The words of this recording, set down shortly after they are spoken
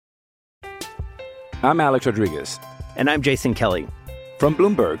I'm Alex Rodriguez. And I'm Jason Kelly. From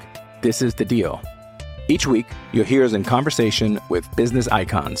Bloomberg, this is The Deal. Each week, you'll hear us in conversation with business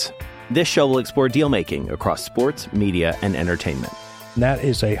icons. This show will explore deal-making across sports, media, and entertainment. That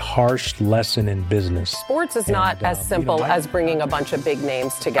is a harsh lesson in business. Sports is not as simple as bringing a bunch of big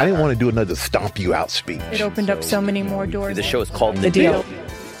names together. I didn't want to do another stomp you out speech. It opened up so many more doors. The show is called The Deal.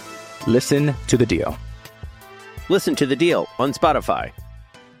 Listen to The Deal. Listen to The Deal on Spotify.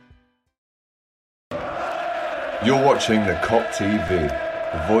 You're watching the Kop TV,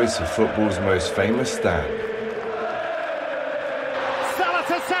 the voice of football's most famous stand. SALAH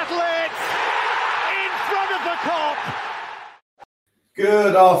to settle it in front of the Kop.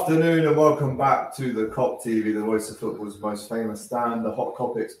 Good afternoon and welcome back to the Kop TV, the voice of football's most famous stand, the Hot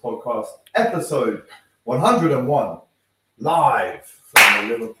Kopics podcast, episode 101, live from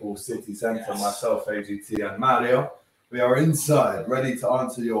the Liverpool City Centre. Myself, AGT, and Mario. We are inside, ready to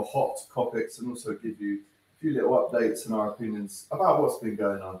answer your hot Kopics and also give you a few little updates and our opinions about what's been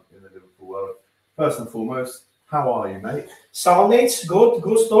going on in the Liverpool world. First and foremost, how are you, mate? Sound, mates,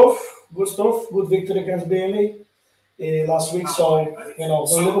 good stuff. Good victory against Burnley last week. So, when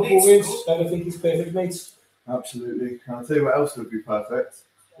Liverpool wins, everything is perfect, mates. Absolutely. And I'll tell you what else would be perfect.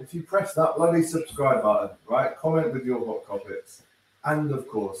 If you press that bloody subscribe button, right? Comment with your hot Kopics. And, of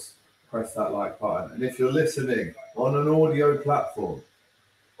course, press that like button. And if you're listening on an audio platform,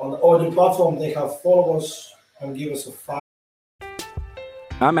 they have follow us and give us a 5.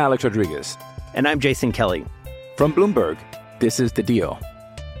 I'm Alex Rodriguez. And I'm Jason Kelly. From Bloomberg, this is The Deal.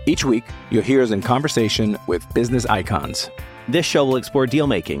 Each week, you'll hear us in conversation with business icons. This show will explore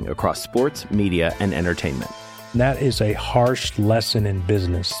deal-making across sports, media, and entertainment. That is a harsh lesson in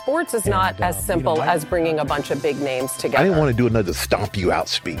business. Sports is not as simple as bringing a bunch of big names together. I didn't want to do another stomp you out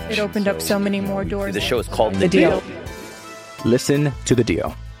speech. It opened up so many more doors. The show is called The Deal. Listen to The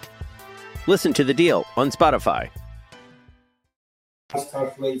Deal. Listen to The Deal on Spotify.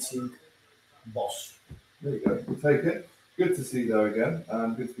 Start rating boss. there you go. We'll take it. Good to see you there again.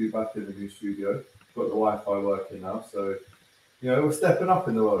 Good to be back in the new studio. Got the Wi-Fi working now, so we're stepping up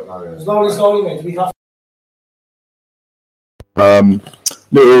in the world, Mario. As long as going, mate, we have.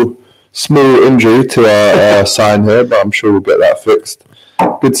 Little small injury to our sign here, but I'm sure we'll get that fixed.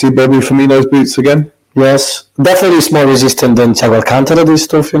 Good to see Bobby Firmino's boots again. Yes, definitely is more resistant than Thiago Alcantara, this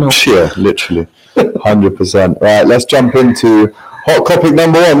stuff, Yeah, literally, 100%. Right, let's jump into hot topic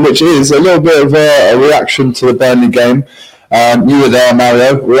number one, which is a little bit of a reaction to the Burnley game. You were there,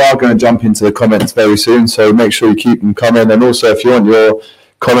 Mario. We are going to jump into the comments very soon, so make sure you keep them coming. And also, if you want your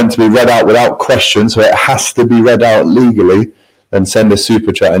comment to be read out without question, so it has to be read out legally, then send a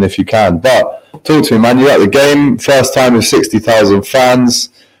super chat in if you can. But talk to me, man. You're at the game, first time with 60,000 fans.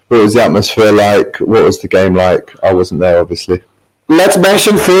 What was the atmosphere like? What was the game like? I wasn't there, obviously. Let's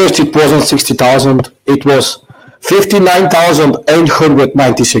mention first, it wasn't 60,000. It was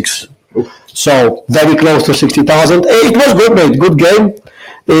 59,896. So very close to 60,000. It was good, mate. Good game.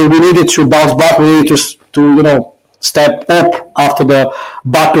 We needed to bounce back. We needed to step up after the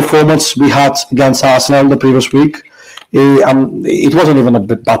bad performance we had against Arsenal the previous week. It wasn't even a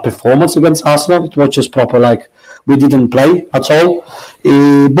bad performance against Arsenal. It was just proper, we didn't play at all.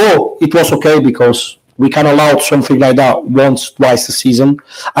 But it was okay because we can allow something like that once, twice a season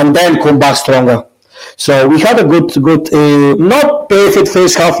and then come back stronger. So we had a good, not perfect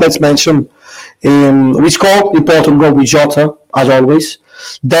first half, let's mention. We scored important goal with Jota, as always.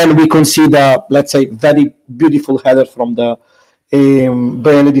 Then we conceded, let's say, very beautiful header from the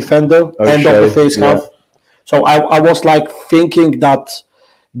Burnley defender, end of the first half. So I was thinking that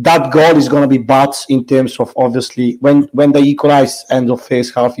goal is going to be bad in terms of, obviously, when they equalize end of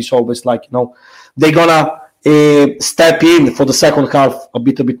first half, it's always they're going to step in for the second half a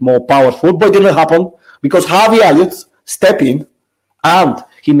bit more powerful, but it didn't happen because Harvey Elliott stepped in and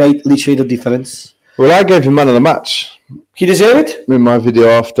he made literally the difference. Well, I gave him man of the match. He deserved it? In my video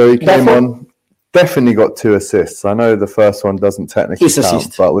after he came on, definitely got 2 assists. I know the first one doesn't technically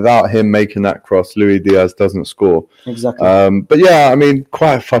count, but without him making that cross, Luis Diaz doesn't score. Exactly. But yeah,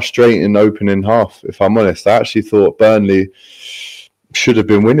 quite a frustrating opening half, if I'm honest. I actually thought Burnley should have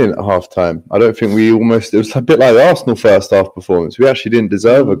been winning at half-time. I don't think it was a bit like the Arsenal first half performance. We actually didn't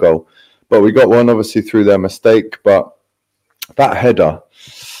deserve a goal, but we got one obviously through their mistake. But that header,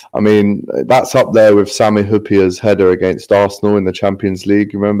 that's up there with Sami Hyypiä's header against Arsenal in the Champions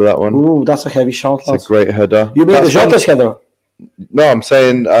League. You remember that one? Ooh, that's a heavy shot. It's a great header. You mean the Jota's header? No, I'm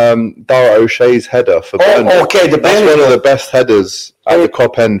saying Dara O'Shea's header for Burnley. Okay, that's one of the best headers at the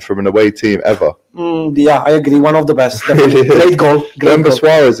Kop end from an away team ever. Yeah, I agree. One of the best. Great goal. Remember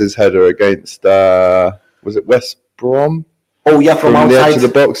Suarez's header against, was it West Brom? Oh, yeah, from outside. The edge of the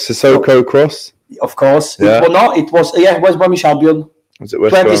box, Sissoko cross. Of course. Yeah. It was Bromwich Albion. Was it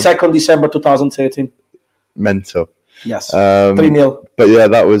West Brom? 22nd December 2013. Mental. Yes. 3-0. But yeah,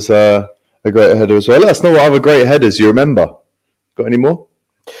 that was a great header as well. Let us know what other great headers you remember. Got any more?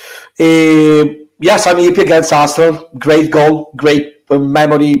 Yes, EP against Arsenal. Great goal, great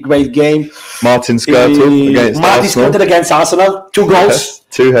memory, great game. Martin Skirtle against Arsenal. Against Arsenal. 2 goals. Yes,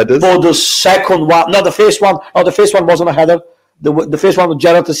 2 headers. But the second one, the first one wasn't a header. The first one was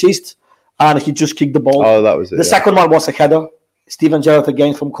Gerrard assist, and he just kicked the ball. Oh, that was it. The second one was a header. Steven Gerrard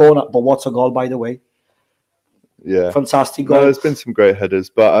again from corner, but what's a goal, by the way? Yeah. Fantastic goal. No, there's been some great headers,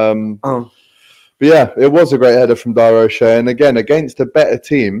 but yeah, it was a great header from Dara O'Shea. And again, against a better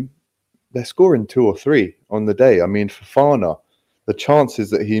team, they're scoring 2 or 3 on the day. I mean, Fofana, the chances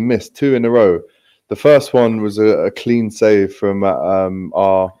that he missed 2 in a row. The first one was a clean save from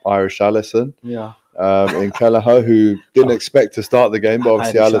our Irish Allison. Yeah. In Kelleher, who didn't expect to start the game, but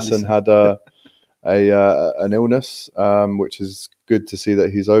obviously Allison had an illness, which is good to see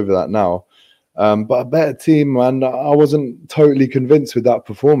that he's over that now. But a better team, man. I wasn't totally convinced with that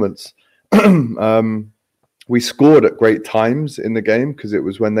performance. We scored at great times in the game because it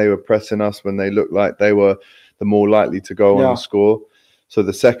was when they were pressing us, when they looked like they were the more likely to go on and score. So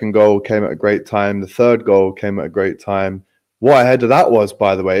the second goal came at a great time. The third goal came at a great time. What a header that was,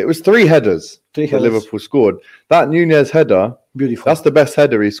 by the way. It was 3 headers that Liverpool scored. That Nunez header, beautiful. That's the best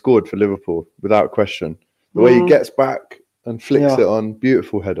header he scored for Liverpool, without question. The way he gets back and flicks it on,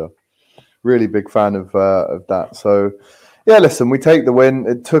 beautiful header. Really big fan of that. So, yeah, listen, we take the win.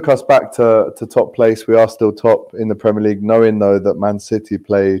 It took us back to top place. We are still top in the Premier League, knowing, though, that Man City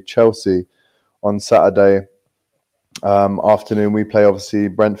play Chelsea on Saturday afternoon. We play, obviously,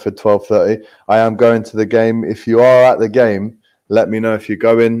 Brentford 12:30. I am going to the game. If you are at the game, let me know if you're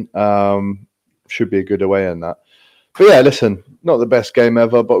going. Should be a good away in that. But yeah, listen, not the best game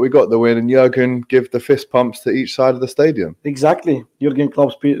ever, but we got the win. And Jurgen give the fist pumps to each side of the stadium. Exactly. Jurgen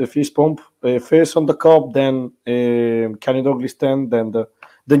Klopp's fist pump. First on the cup, then Kenny Douglas stand, then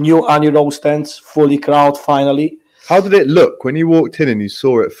the new Annie Rose stands, fully crowd finally. How did it look when you walked in and you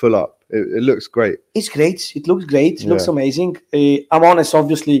saw it full up? It looks great. It's great. It looks great. It looks amazing. I'm honest,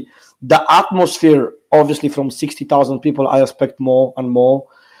 obviously, the atmosphere, obviously, from 60,000 people, I expect more and more.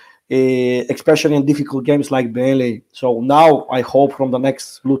 Especially in difficult games like Burnley. So now I hope from the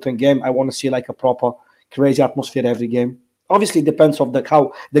next Luton game, I want to see like a proper crazy atmosphere every game. Obviously, it depends on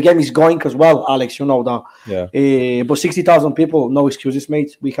how the game is going as well, Alex. You know that. Yeah. But 60,000 people, no excuses,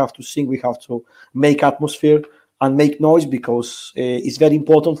 mate. We have to sing. We have to make atmosphere and make noise because it's very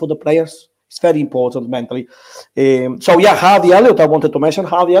important for the players. It's very important mentally. So yeah, Harvey Elliott. I wanted to mention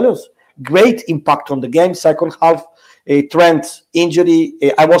Harvey Elliott. Great impact on the game. Second half. Trent injury.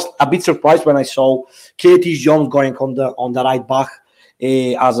 I was a bit surprised when I saw Curtis Jones going on the right back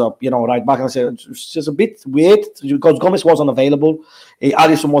as a right back. I said it's just a bit weird because Gomez wasn't available,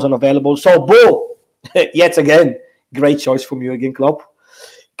 Alisson wasn't available. So Bo, yet again, great choice from Jurgen Klopp.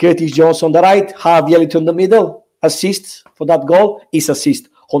 Curtis Jones on the right, Harvey Elliott in the middle. Assist for that goal is assist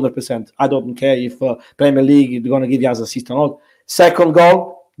 100%. I don't care if Premier League is going to give you as assist or not. Second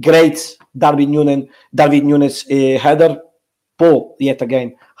goal. Great Darwin Núñez header. Paul, yet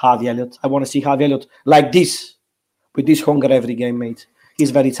again, Harvey Elliott. I want to see Harvey Elliott like this, with this hunger every game, mate. He's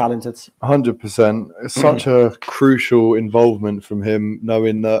very talented. 100%. It's such a crucial involvement from him,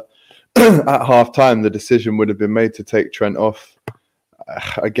 knowing that at half-time the decision would have been made to take Trent off.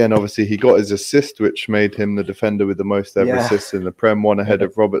 Again, obviously, he got his assist, which made him the defender with the most ever assists in the Prem, one ahead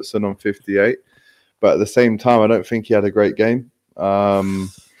of Robertson on 58. But at the same time, I don't think he had a great game.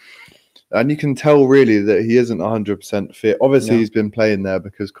 And you can tell really that he isn't 100% fit. Obviously, he's been playing there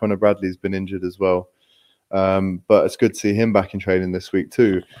because Conor Bradley's been injured as well. But it's good to see him back in training this week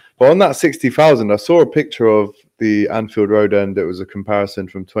too. But on that 60,000, I saw a picture of the Anfield Road end. It was a comparison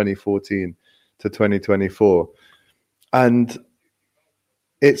from 2014 to 2024. And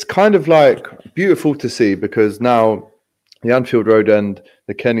it's kind of like beautiful to see because now the Anfield Road end,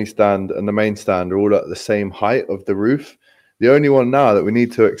 the Kenny stand and the main stand are all at the same height of the roof. The only one now that we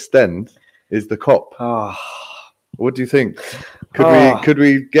need to extend is the Kop. What do you think? Could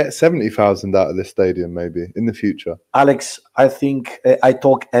we get 70,000 out of this stadium maybe in the future? Alex, I think I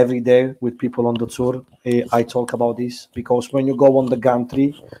talk every day with people on the tour. I talk about this because when you go on the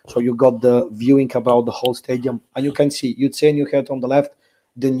gantry, so you got the viewing about the whole stadium, and you can see, you'd say in your head on the left,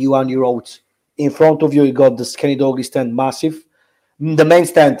 the new Annie Road. In front of you, you got the Kenny Douglas stand, massive. The main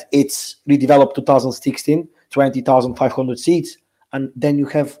stand, it's redeveloped 2016. 20,500 seats, and then you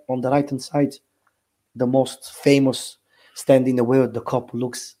have on the right hand side the most famous stand in the world. The Kop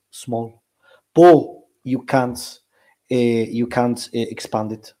looks small. Paul, you can't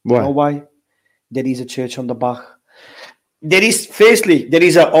expand it. Why? You know why? there is a church on the back. There is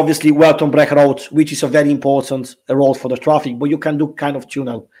obviously Welton Breck Road, which is a very important road for the traffic, but you can do kind of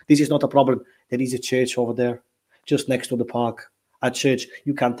tunnel. This is not a problem. There is a church over there, just next to the park. A church.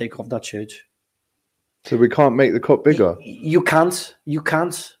 You can't take off that church. So we can't make the Kop bigger? You can't.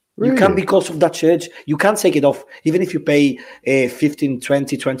 Really? You can't because of that church. You can't take it off. Even if you pay 15,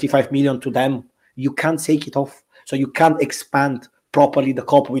 20, 25 million to them, you can't take it off. So you can't expand properly the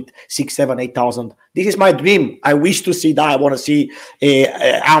Kop with 6, 7, 8,000. This is my dream. I wish to see that. I want to see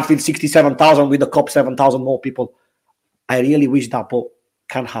Anfield 67,000 with the Kop 7,000 more people. I really wish that, but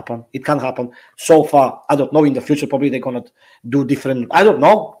can't happen. It can't happen. So far, I don't know. In the future, probably they're gonna do different. I don't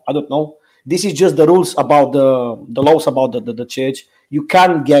know. This is just the rules about the laws about the church. You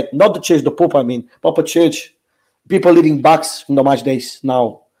can't get not the church, the Pope. I mean, proper church. People leading backs in the match days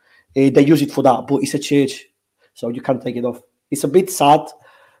now. They use it for that, but it's a church, so you can't take it off. It's a bit sad.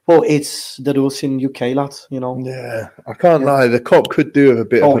 Well, it's the rules in UK, lads, you know. Yeah, I can't lie. The Kop could do with a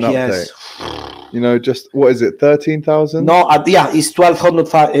bit of an update. You know, just, what is it, 13,000? No, it's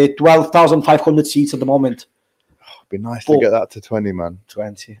 12,500 seats at the moment. It'd be nice to get that to 20, man.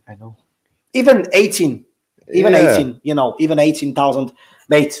 20, I know. Even 18, you know, even 18,000,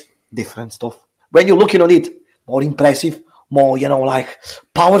 mate, different stuff. When you're looking on it, more impressive, more, you know, like,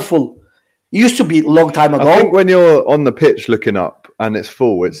 powerful. It used to be a long time ago. I think when you're on the pitch looking up and it's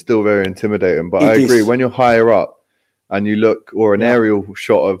full, it's still very intimidating. But I agree, when you're higher up and you look, or an aerial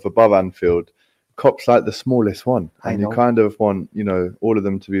shot of above Anfield, Kop's like the smallest one. And you kind of want, you know, all of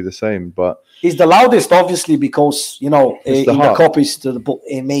them to be the same. But it's the loudest, obviously, because, you know, in the Kop is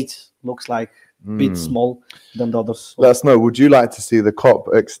mate looks like a bit small than the others. Let us know. Would you like to see the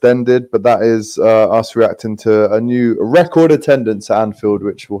Kop extended? But that is us reacting to a new record attendance at Anfield,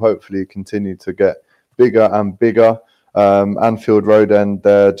 which will hopefully continue to get bigger and bigger. Anfield Road End,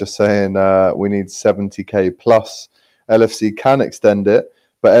 they're just saying we need 70k plus. LFC can extend it,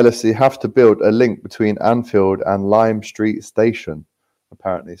 but LFC have to build a link between Anfield and Lime Street Station,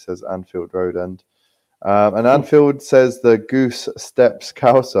 apparently, says Anfield Road End. And Anfield says the Goose Steps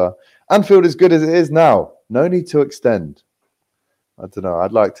Causa. Anfield is good as it is now. No need to extend. I don't know.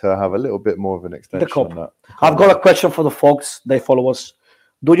 I'd like to have a little bit more of an extension on that. I've got a question for the folks. They follow us.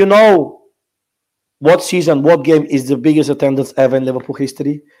 Do you know what season, what game is the biggest attendance ever in Liverpool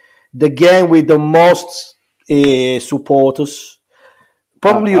history? The game with the most supporters.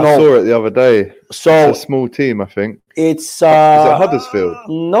 Probably, you know. I saw it the other day. So it's a small team, I think. It's is it Huddersfield?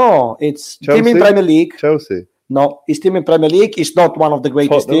 No, it's Chelsea? team in Premier League. Chelsea. No, it's team in Premier League. It's not one of the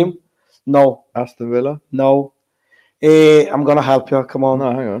greatest team. No. Aston Villa. No. I'm gonna help you. Come on.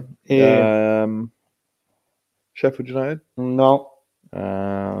 No, hang on. Sheffield United. No.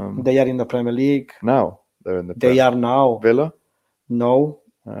 They are in the Premier League. Now they're in the. They are now. Villa. No.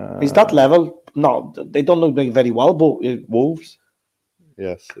 Is that level? No, they don't look very well. But Wolves.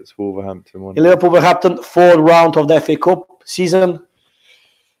 Yes, it's Wolverhampton. Liverpool Wolverhampton, 4th round of the FA Cup season.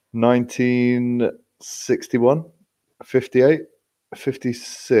 1961, 58,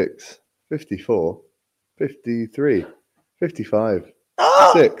 56, 54, 53, 55,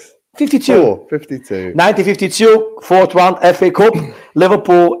 6, 52. 4, 52. 1952, 4th round FA Cup.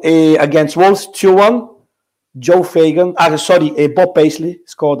 Liverpool against Wolves, 2-1. Joe Fagan, Bob Paisley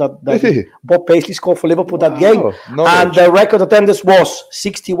scored that. Bob Paisley scored for Liverpool that game. And the record attendance was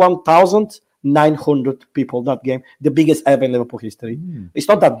 61,900 people that game. The biggest ever in Liverpool history. It's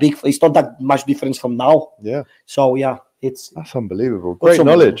not that big. It's not that much difference from now. Yeah. So, yeah, that's unbelievable. Great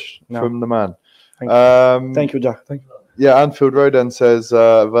knowledge from the man. Thank you, Jack. Thank you. Yeah, Anfield Road End says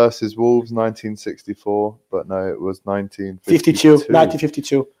versus Wolves 1964, but no, it was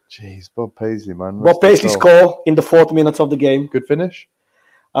 1952. Jeez, Bob Paisley, man. Bob Paisley scored in the 4th minute of the game. Good finish?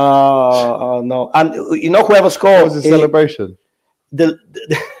 No. And you know whoever scored? What was the celebration? You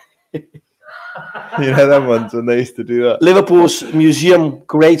know them ones when they used to do that? Liverpool's museum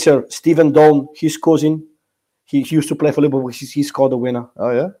curator, Stephen Dawn, his cousin, he used to play for Liverpool. He scored the winner.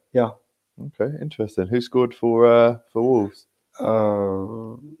 Oh, yeah? Yeah. Okay, interesting. Who scored for Wolves?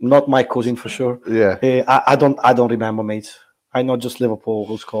 Not my cousin for sure. Yeah. I don't remember, mate. I know just Liverpool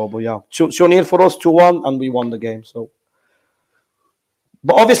who scored, but yeah, 2-0 for us, 2-1, and we won the game. So,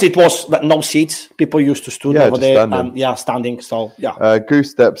 but obviously it was no seats. People used to stand over there standing. So yeah.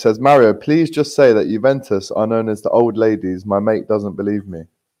 Goose Step says, Mario, please just say that Juventus are known as the old ladies. My mate doesn't believe me.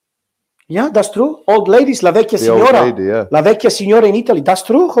 Yeah, that's true. Old ladies, La Vecchia Signora. Old lady, yeah. La Vecchia Signora in Italy. That's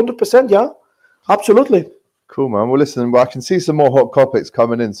true, 100%. Yeah, absolutely. Cool, man. Well, listen, I can see some more hot topics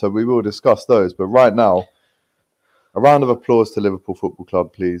coming in, so we will discuss those. But right now, a round of applause to Liverpool Football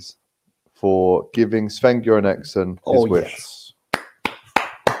Club, please, for giving Sven Göran Eriksson his wish. Yes.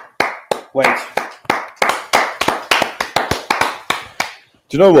 Wait.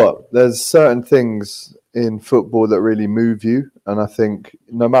 Do you know what? There's certain things in football that really move you. And I think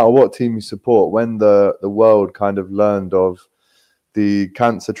no matter what team you support, when the world kind of learned of the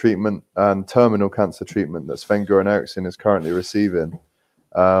cancer treatment and terminal cancer treatment that Sven-Göran Eriksson is currently receiving,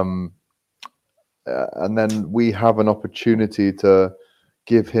 and then we have an opportunity to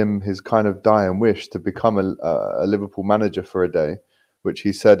give him his kind of dying wish to become a Liverpool manager for a day, which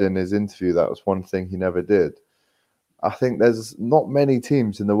he said in his interview that was one thing he never did. I think there's not many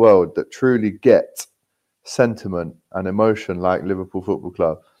teams in the world that truly get sentiment and emotion like Liverpool Football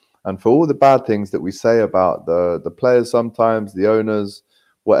Club. And for all the bad things that we say about the players sometimes, the owners,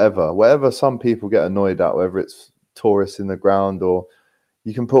 whatever some people get annoyed at, whether it's tourists in the ground, or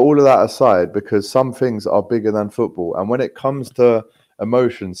you can put all of that aside, because some things are bigger than football. And when it comes to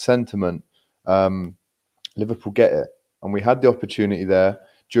emotion, sentiment, Liverpool get it. And we had the opportunity there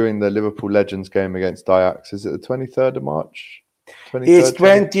during the Liverpool Legends game against Ajax. Is it the 23rd of March? 23rd, it's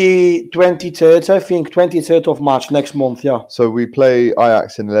 23rd, I think, 23rd of March next month, yeah. So we play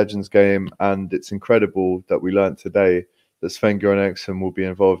Ajax in the Legends game, and it's incredible that we learned today that Sven-Göran Eriksson will be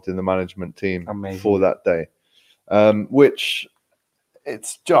involved in the management team for that day. Which,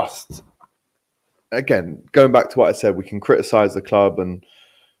 it's just, again, going back to what I said, we can criticise the club and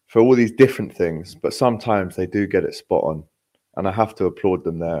for all these different things, but sometimes they do get it spot on. And I have to applaud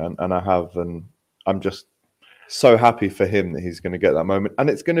them there, and I have, and I'm just so happy for him that he's going to get that moment. And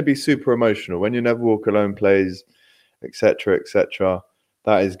it's going to be super emotional when You Never Walk Alone plays, etc., etc.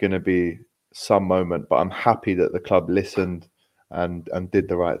 That is going to be some moment, but I'm happy that the club listened and did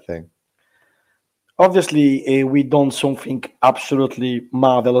the right thing. Obviously, we done something absolutely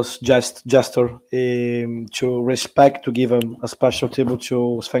marvelous, gesture to respect, to give him a special tribute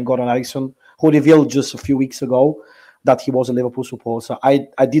to Sven-Göran Eriksson, who revealed just a few weeks ago that he was a Liverpool supporter. I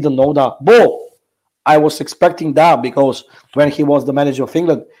didn't know that, but I was expecting that, because when he was the manager of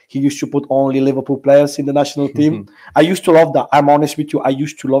England, he used to put only Liverpool players in the national team. I used to love that. I'm honest with you. I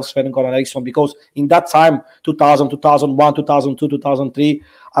used to love Sven-Göran Eriksson, because in that time, 2000, 2001, 2002, 2003,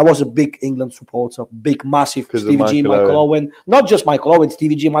 I was a big England supporter, big, massive. Stevie G, Michael Owen. Not just Michael Owen,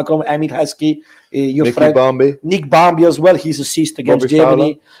 Stevie G, Michael Owen, Emil Heskey, your friend Nick Bambi as well. His assist against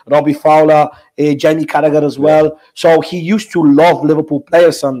Germany, Robbie Fowler, Jamie Carragher as well. So he used to love Liverpool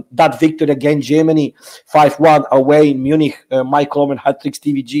players, and that victory against Germany, 5-1 away in Munich, Michael Owen hat-trick,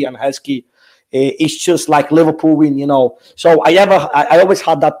 Stevie G and Heskey. It's just like Liverpool win, you know. So I always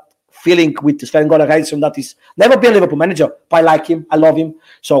had that feeling with Sven-Göran Eriksson that he's never been a Liverpool manager, but I like him, I love him.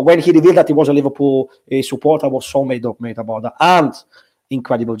 So when he revealed that he was a Liverpool supporter, I was so made about that. And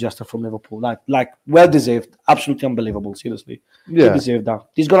incredible gesture from Liverpool, like well deserved, absolutely unbelievable. Seriously, he deserved that.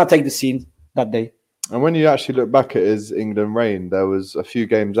 He's gonna take the scene that day. And when you actually look back at his England reign, there was a few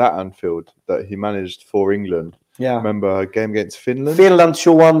games at Anfield that he managed for England. Yeah, remember a game against Finland? Finland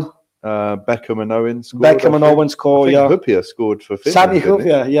 2-1. Beckham and Owen scored. Owen scored. I think Hupia scored for Finland. Sami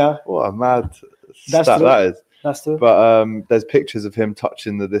Hupia, yeah. What a mad stat that is. That's true. But there's pictures of him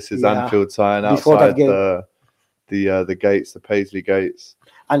touching the "This is Anfield" sign outside the gates, the Paisley gates.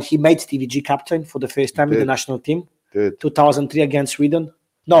 And he made Stevie G captain for the first time in the national team. 2003 against Sweden.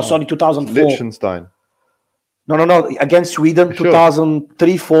 No, sorry, 2004. Liechtenstein. No, against Sweden, sure.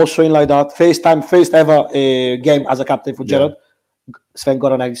 2003, 4, something like that. First ever game as a captain for Gerrard.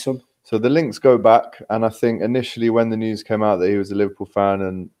 Sven-Göran Eriksson. So the links go back, and I think initially when the news came out that he was a Liverpool fan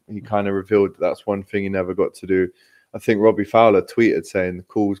and he kind of revealed that's one thing he never got to do, I think Robbie Fowler tweeted saying the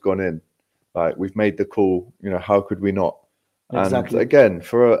call's gone in. Like, we've made the call, you know, how could we not? Exactly. And again,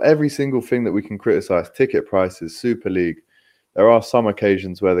 for every single thing that we can criticise, ticket prices, Super League, there are some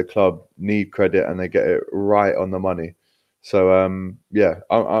occasions where the club need credit and they get it right on the money. So, I'm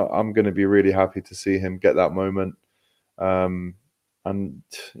going to be really happy to see him get that moment. And,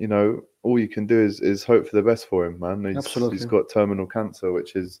 you know, all you can do is hope for the best for him, man. Absolutely. He's got terminal cancer,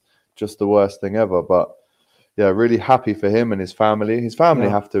 which is just the worst thing ever. But, yeah, really happy for him and his family. His family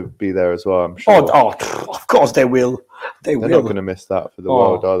have to be there as well, I'm sure. Oh, of course they will. They're not going to miss that for the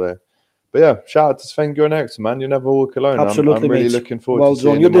world, are they? But, yeah, shout out to Sven-Göran Eriksson, man. You never walk alone. Absolutely, I'm really looking forward to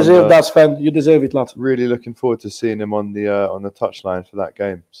seeing him. You deserve that, Sven. You deserve it, lad. Really looking forward to seeing him on the touchline for that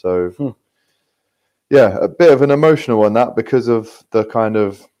game. So... Yeah, a bit of an emotional one, that, because of the kind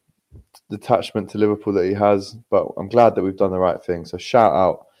of attachment to Liverpool that he has. But I'm glad that we've done the right thing. So shout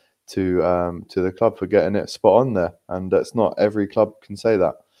out to the club for getting it spot on there. And that's not every club can say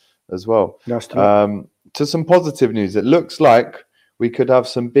that as well. That's true. To some positive news, it looks like we could have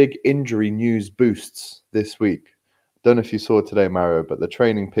some big injury news boosts this week. Don't know if you saw today, Mario, but the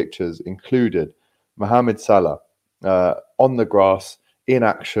training pictures included Mohamed Salah on the grass, in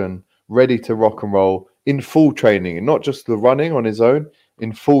action, ready to rock and roll, in full training, and not just the running on his own.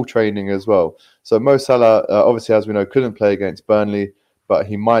 in full training as well. So Mo Salah, obviously, as we know, couldn't play against Burnley, but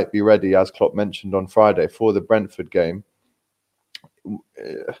he might be ready, as Klopp mentioned on Friday, for the Brentford game.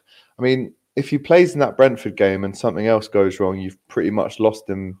 I mean, if he plays in that Brentford game and something else goes wrong, you've pretty much lost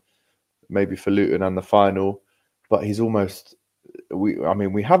him, maybe for Luton and the final. But he's almost...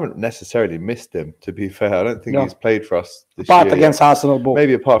 we haven't necessarily missed him, to be fair. I don't think he's played for us this year. Apart against Arsenal.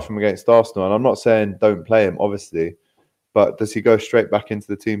 Maybe apart from against Arsenal. And I'm not saying don't play him, obviously. But does he go straight back into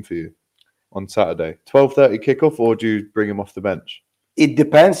the team for you on Saturday? 12:30 kickoff, or do you bring him off the bench? It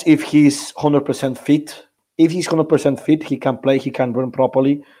depends if he's 100% fit. If he's 100% fit, he can play, he can run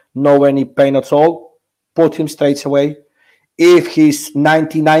properly, no any pain at all. Put him straight away. If he's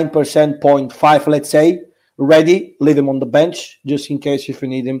 99.5%, let's say, ready, leave him on the bench, just in case if you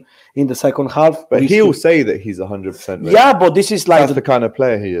need him in the second half. But he'll say that he's 100% ready. Yeah, but this is like... That's the kind of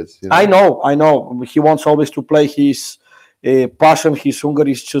player he is. You know? I know. He wants always to play. His passion, his hunger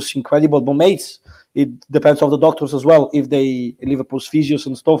is just incredible. But mates, it depends on the doctors as well. If they, Liverpool's physios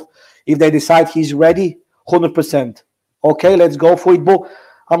and stuff, if they decide he's ready, 100%. Okay, let's go for it. But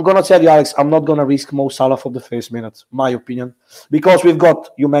I'm going to tell you, Alex, I'm not going to risk Mo Salah for the first minute, my opinion. Because we've got,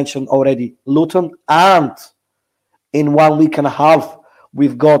 you mentioned already, Luton, and in 1 week and a half,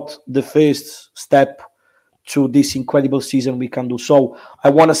 we've got the first step to this incredible season we can do. So I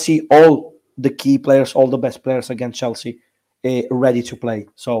want to see all the key players, all the best players against Chelsea ready to play.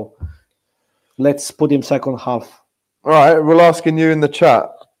 So let's put him second half. All right, we're asking you in the chat.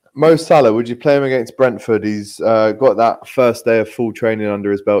 Mo Salah, would you play him against Brentford? He's got that first day of full training under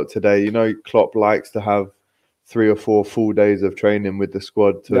his belt today. You know, Klopp likes to have 3 or 4 full days of training with the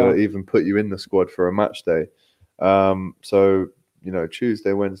squad to even put you in the squad for a match day. So, you know,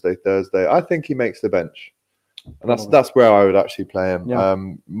 Tuesday, Wednesday, Thursday, I think he makes the bench. And that's where I would actually play him. Yeah.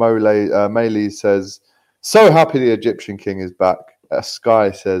 Maley says, so happy the Egyptian King is back.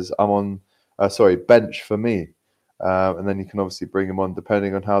 Sky says, I'm on, bench for me. And then you can obviously bring him on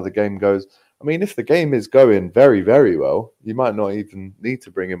depending on how the game goes. I mean, if the game is going very, very well, you might not even need to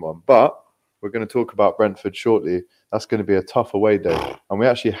bring him on. But we're going to talk about Brentford shortly. That's going to be a tough away day. And we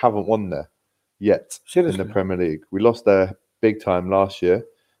actually haven't won there yet in the Premier League. We lost there big time last year.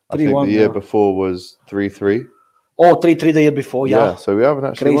 I think the year before was 3-3. Oh, 3-3 the year before, yeah. So we haven't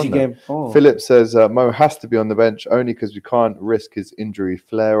actually won there. Game. Oh. Philip says Mo has to be on the bench only because we can't risk his injury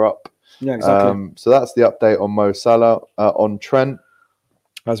flare-up. Yeah, exactly. So that's the update on Mo Salah. On Trent,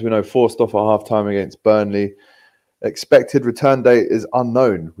 as we know, forced off at half-time against Burnley. Expected return date is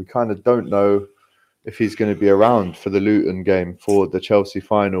unknown. We kind of don't know if he's going to be around for the Luton game for the Chelsea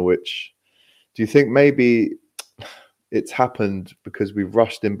final, which do you think maybe it's happened because we've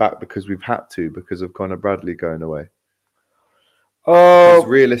rushed him back because we've had to because of Conor Bradley going away?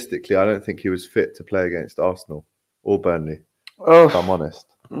 Realistically, I don't think he was fit to play against Arsenal or Burnley, if I'm honest.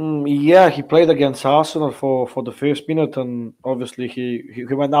 Yeah, he played against Arsenal for the first minute, and obviously he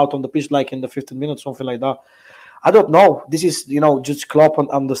went out on the pitch like in the 15th minute, something like that. I don't know. This is, just Klopp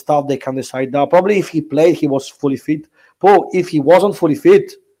and the staff, they can decide that. Probably if he played, he was fully fit. But if he wasn't fully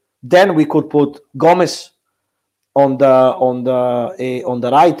fit, then we could put Gomez on the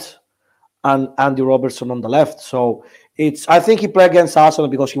right and Andy Robertson on the left. So I think he played against Arsenal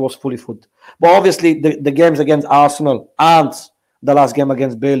because he was fully fit. But obviously the games against Arsenal and the last game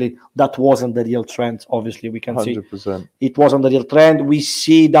against Burnley, that wasn't the real trend. Obviously, we can 100%. see it wasn't the real trend. We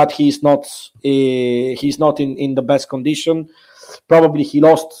see that he's not in the best condition. Probably he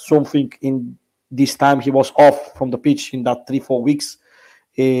lost something in this time. He was off from the pitch in that 3-4 weeks.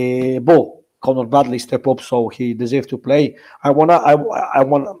 But Conor Bradley stepped up, so he deserves to play.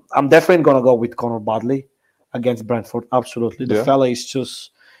 I'm definitely gonna go with Conor Bradley against Brentford. Absolutely, the fella is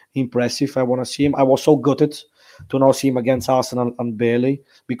just impressive. I want to see him. I was so gutted to now see him against Arsenal and Burnley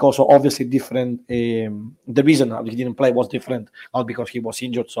because obviously different. The reason he didn't play was different, not because he was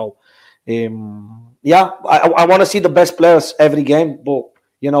injured. So, I want to see the best players every game. But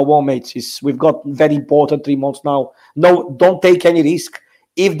you know what, mates? We've got very important 3 months now. No, don't take any risk.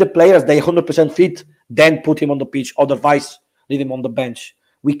 If the players they 100% fit, then put him on the pitch. Otherwise, leave him on the bench.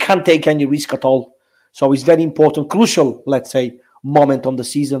 We can't take any risk at all. So it's very important, crucial, let's say, moment on the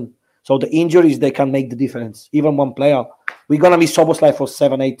season. So the injuries, they can make the difference. Even one player. We're going to miss Szoboszlai for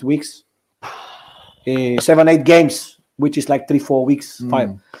 7-8 weeks. 7-8 games, which is like 3-4 weeks.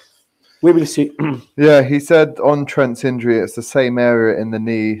 5. We will see. Yeah, he said on Trent's injury, it's the same area in the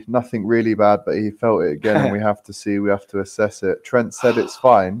knee. Nothing really bad, but he felt it again, and we have to see. We have to assess it. Trent said it's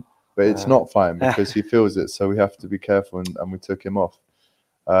fine, but it's not fine because he feels it. So we have to be careful, and we took him off.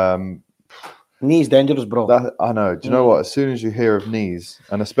 Knees dangerous, bro. I know. Do you know what? As soon as you hear of knees,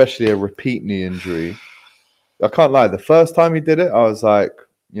 and especially a repeat knee injury, I can't lie. The first time he did it, I was like,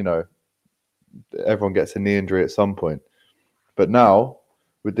 everyone gets a knee injury at some point. But now,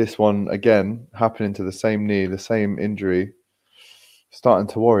 with this one again happening to the same knee, the same injury, starting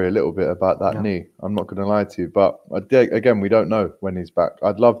to worry a little bit about that knee. I'm not going to lie to you. But again, we don't know when he's back.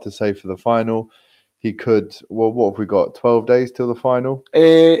 I'd love to say for the final, he could. Well, what have we got? 12 days till the final?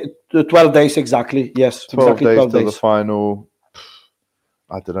 12 days exactly. Yes, 12 exactly days 12 till days. the final.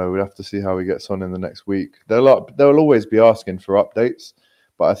 I don't know. We'll have to see how he gets on in the next week. They'll always be asking for updates,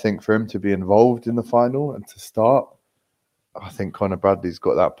 but I think for him to be involved in the final and to start, I think Conor Bradley's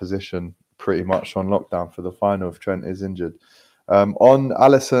got that position pretty much on lockdown for the final if Trent is injured. On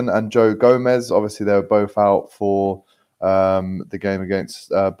Alisson and Joe Gomez, obviously they were both out for the game against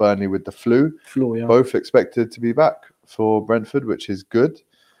Burnley with the flu. Both expected to be back for Brentford, which is good.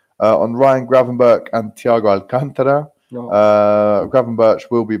 On Ryan Gravenberch and Thiago Alcantara,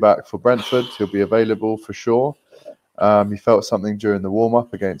 Gravenberch will be back for Brentford. He'll be available for sure. He felt something during the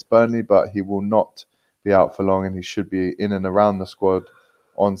warm-up against Burnley, but he will not be out for long, and he should be in and around the squad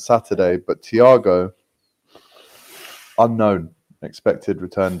on Saturday. But Thiago, unknown, expected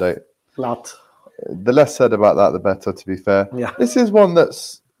return date. The less said about that, the better, to be fair. Yeah. This is one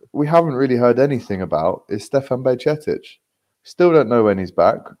we haven't really heard anything about, is Stefan Bajcetic. Still don't know when he's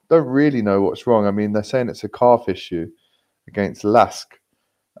back. Don't really know what's wrong. I mean, they're saying it's a calf issue against Lask.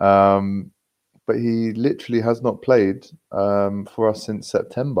 But he literally has not played for us since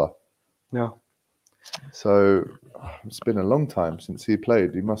September. Yeah. So it's been a long time since he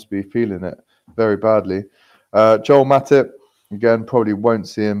played. He must be feeling it very badly. Joel Matip, again, probably won't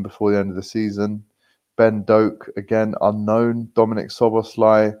see him before the end of the season. Ben Doak, again, unknown. Dominic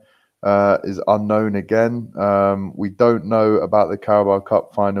Soboslai is unknown again. We don't know about the Carabao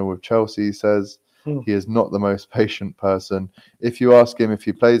Cup final with Chelsea, he says. He is not the most patient person. If you ask him if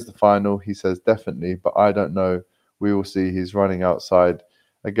he plays the final, he says definitely, but I don't know. We will see. He's running outside.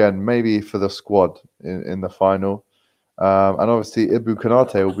 Again, maybe for the squad in the final. And obviously, Ibu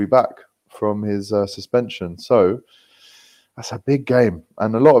Konate will be back from his suspension. So that's a big game.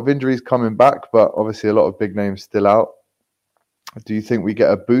 And a lot of injuries coming back, but obviously a lot of big names still out. Do you think we get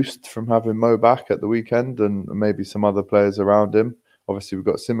a boost from having Mo back at the weekend and maybe some other players around him? Obviously, we've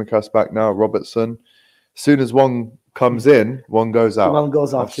got Tsimikas back now, Robertson. As soon as one comes in, one goes out. One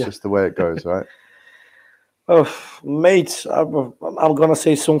goes out, That's just the way it goes, right? Mate, I'm going to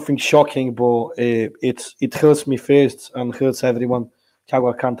say something shocking, but it hurts me first and hurts everyone. Thiago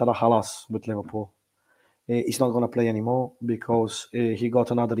Alcantara halas with Liverpool. He's not going to play anymore because he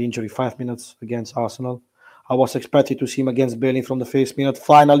got another injury 5 minutes against Arsenal. I was expected to see him against Burnley from the first minute.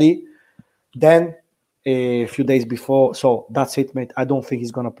 Finally, then a few days before. So that's it, mate. I don't think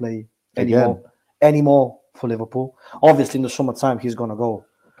he's going to play anymore for Liverpool. Obviously, in the summertime, he's going to go.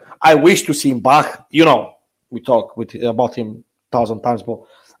 I wish to see him back. We talk about him 1,000 times, but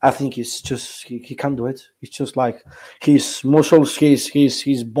I think it's just he can't do it. It's just like his muscles,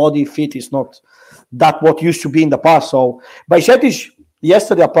 his body fit is not that what used to be in the past. So Bajcetic,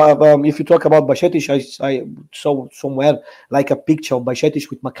 yesterday, if you talk about Bajcetic, I saw somewhere like a picture of Bajcetic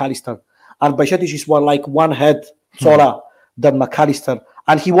with McAllister, and Bajcetic is like one head taller than McAllister,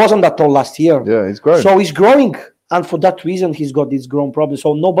 and he wasn't that tall last year. Yeah, he's growing. So he's growing, and for that reason, he's got this growing problem.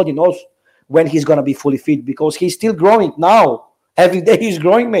 So nobody knows when he's gonna be fully fit because he's still growing now. Every day he's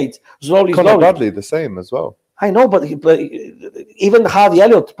growing, mate. Slowly. Conor Bradley, the same as well. I know, but even Harvey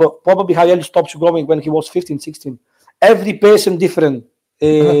Elliott, probably Harvey Elliott stopped growing when he was 15, 16. Every person different.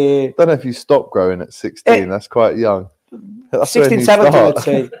 I don't know if you stop growing at 16. That's quite young. That's 16, 17, let's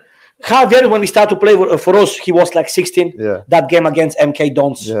say. Harvey Elliott, when we started to play for us, he was like 16. Yeah. That game against MK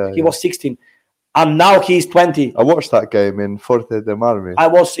Dons, he was 16. And now he's 20. I watched that game in Forte de Marmi. I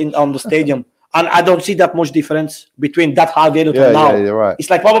was on the stadium. And I don't see that much difference between that Harvey Elliott and now. Yeah, you're right. It's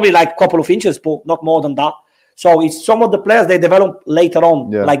like probably like a couple of inches, but not more than that. So it's some of the players they develop later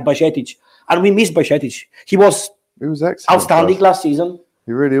on, like Bajcetic. And we miss Bajcetic. He was excellent, outstanding last season.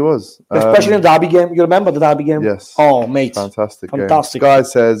 He really was. Especially in the derby game. You remember the derby game? Yes. Oh, mate. Fantastic game. Sky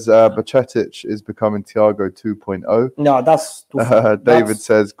says Bajcetic is becoming Thiago 2.0. No, that's too David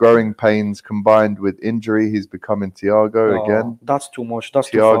says growing pains combined with injury, he's becoming Thiago again. That's too much.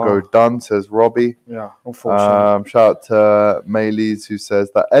 That's Thiago done, says Robbie. Yeah, unfortunately. Shout out to Maylees who says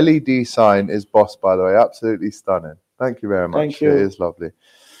that LED sign is boss, by the way. Absolutely stunning. Thank you very much. Thank you. It is lovely.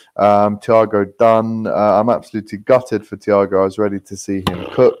 Thiago done. I'm absolutely gutted for Thiago. I was ready to see him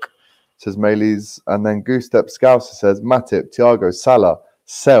cook, says Maylees. And then Goosestep Scouser says Matip, Thiago, Salah,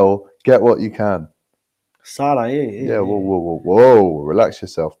 sell, get what you can. Salah, whoa. Relax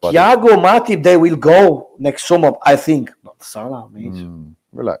yourself, buddy. Thiago, Matip, they will go next summer, I think. Not Salah, mate.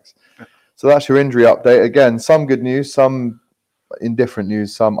 Relax. So that's your injury update. Again, some good news, some indifferent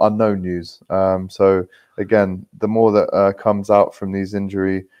news, some unknown news. So again, the more that comes out from these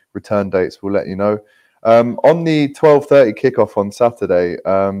injury return dates, we'll let you know. On the 12:30 kickoff on Saturday,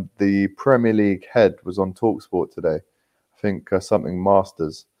 the Premier League head was on TalkSport today. I think something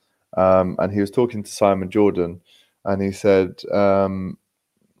Masters. And he was talking to Simon Jordan, and he said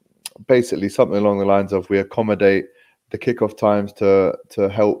basically something along the lines of, we accommodate the kickoff times to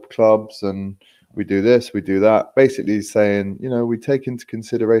help clubs, and we do this, we do that. Basically he's saying, we take into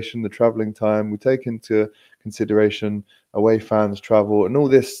consideration the travelling time, we take into consideration away fans travel, and all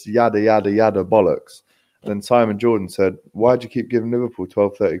this yada, yada, yada bollocks. And then Simon Jordan said, why do you keep giving Liverpool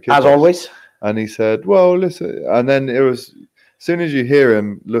 12:30 kickoffs? As always. And he said, well, listen. And then it was, as soon as you hear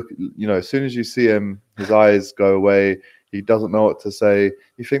him, look, as soon as you see him, his eyes go away. He doesn't know what to say.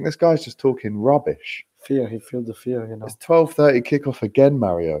 You think this guy's just talking rubbish. Fear, he feels the fear, It's 12:30 kickoff again,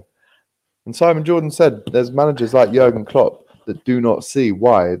 Mario. And Simon Jordan said there's managers like Jurgen Klopp that do not see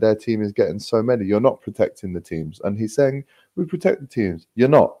why their team is getting so many. You're not protecting the teams. And he's saying, we protect the teams. You're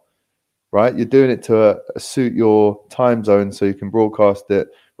not, right? You're doing it to suit your time zone so you can broadcast it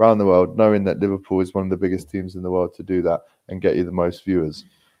around the world, knowing that Liverpool is one of the biggest teams in the world to do that and get you the most viewers.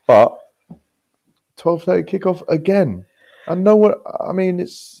 But 12:30 kickoff again. And no one, I mean,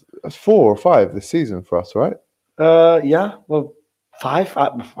 it's 4 or 5 this season for us, right? Yeah, well, 5.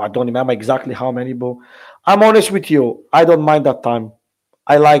 I don't remember exactly how many, but I'm honest with you. I don't mind that time.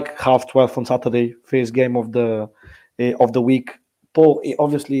 I like 12:30 on Saturday, first game of the week. But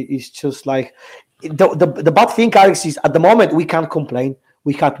obviously, it's just like the bad thing, Alex, is at the moment we can't complain.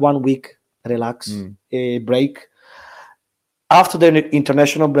 We had 1 week relax break after the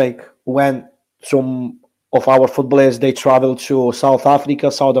international break, when some of our footballers, they travel to South Africa,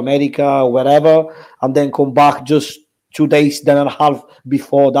 South America, wherever, and then come back just 2 days, then and a half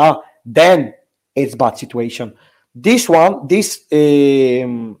before that. Then it's bad situation. This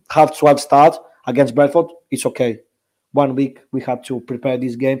 12:30 start against Brentford, it's okay. 1 week we had to prepare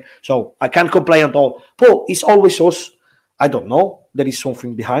this game, so I can't complain at all. But it's always us. I don't know. There is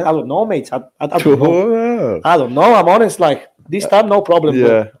something behind. I don't know, mate. I don't know. I don't know. I'm honest. Like this time, no problem.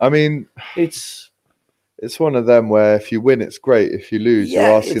 Yeah, I mean, it's one of them where if you win, it's great. If you lose,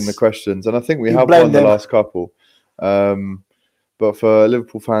 you're asking the questions. And I think we have won the last couple. But for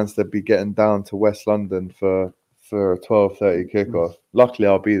Liverpool fans, they'd be getting down to West London for a 12:30 kickoff. Luckily,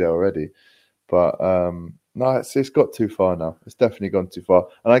 I'll be there already. But no, it's got too far now. It's definitely gone too far.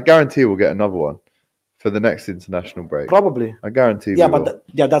 And I guarantee we'll get another one for the next international break. Probably. I guarantee Yeah, but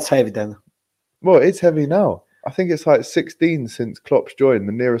that's heavy then. Well, it's heavy now. I think it's like 16 since Klopp's joined.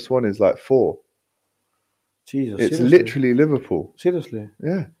 The nearest one is like 4. Jesus, it's seriously? Literally Liverpool. Seriously?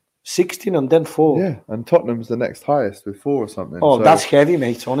 Yeah. 16 and then 4. Yeah, and Tottenham's the next highest with 4 or something. Oh, so, that's heavy,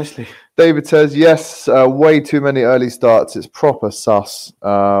 mate, honestly. David says, yes, way too many early starts. It's proper sus.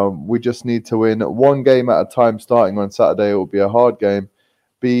 We just need to win 1 game at a time starting on Saturday. It will be a hard game.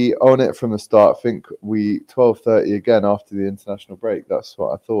 Be on it from the start. Think we 12:30 again after the international break. That's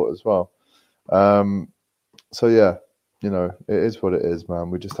what I thought as well. So, yeah, it is what it is,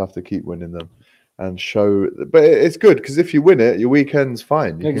 man. We just have to keep winning them. And show, but it's good because if you win it, your weekend's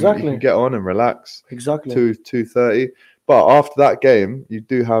fine. You can get on and relax. Exactly. 2:30. But after that game, you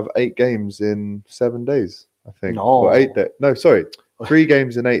do have 8 games in 7 days. I think. No. Or 8 days. No, sorry, 3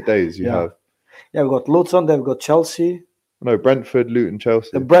 games in 8 days. You have. Yeah, we've got Luton. Then we've got Chelsea. No, Brentford, Luton,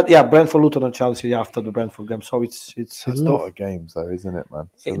 Chelsea. Brentford, Luton, and Chelsea after the Brentford game. So it's a lot of games, though, isn't it, man?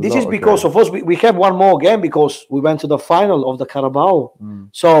 This is because of us. We have 1 more game because we went to the final of the Carabao.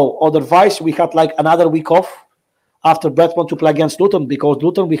 So otherwise, we had like another week off after Brentford to play against Luton, because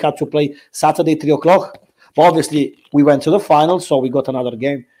Luton we had to play Saturday 3:00. But obviously, we went to the final, so we got another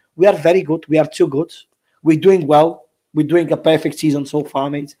game. We are very good. We are too good. We're doing well. We're doing a perfect season so far,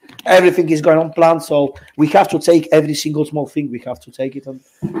 mate. Everything is going on plan, so we have to take every single small thing. We have to take it and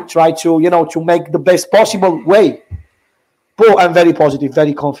try to, to make the best possible way. But I'm very positive,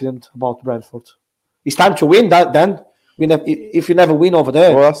 very confident about Brentford. It's time to win that. Then, if you never win over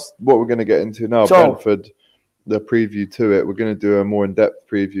there, well, that's what we're going to get into now. So, Brentford, the preview to it. We're going to do a more in-depth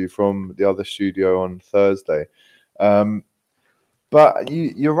preview from the other studio on Thursday. But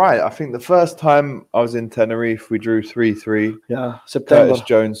you're right. I think the first time I was in Tenerife, we drew 3-3. Yeah, September. Curtis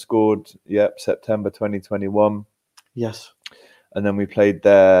Jones scored, September 2021. Yes. And then we played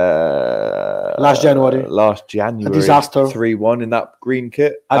there last January. A disaster. 3-1 in that green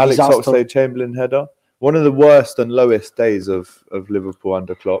kit. Alex Oxlade-Chamberlain header. One of the worst and lowest days of Liverpool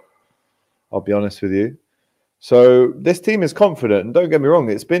under Klopp. I'll be honest with you. So this team is confident. And don't get me wrong,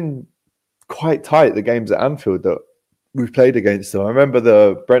 it's been quite tight, the games at Anfield that we've played against them. I remember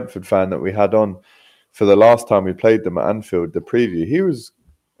the Brentford fan that we had on for the last time we played them at Anfield, the preview. He was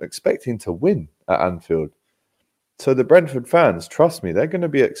expecting to win at Anfield. So the Brentford fans, trust me, they're going to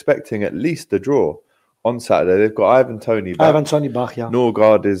be expecting at least a draw on Saturday. They've got Ivan Toney back. Yeah.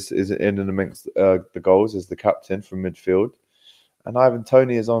 Norgard is in and amongst the goals as the captain from midfield. And Ivan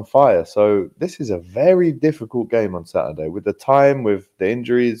Toney is on fire. So this is a very difficult game on Saturday. With the time, with the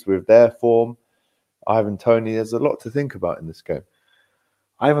injuries, with their form, Ivan Toney, there's a lot to think about in this game.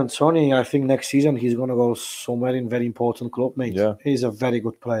 Ivan Toney, I think next season he's going to go somewhere in very important club, mate. Yeah. He's a very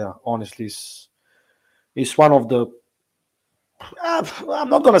good player, honestly. He's one of the... I'm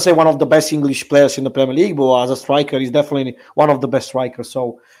not going to say one of the best English players in the Premier League, but as a striker, he's definitely one of the best strikers.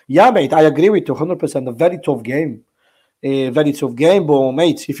 So, yeah, mate, I agree with you 100%. A very tough game. But,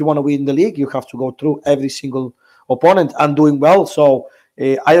 mate, if you want to win the league, you have to go through every single opponent and doing well. So,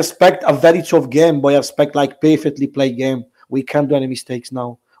 I expect a very tough game, but I expect like perfectly played game. We can't do any mistakes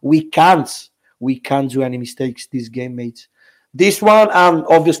now. We can't do any mistakes this game, mate. This one and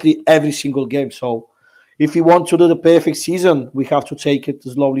obviously every single game. So if we want to do the perfect season, we have to take it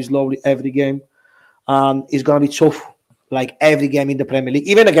slowly every game. And it's going to be tough, like every game in the Premier League.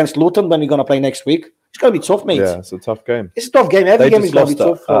 Even against Luton, when we're going to play next week. It's going to be tough, mate. Yeah, it's a tough game. It's a tough game. Every game is going to be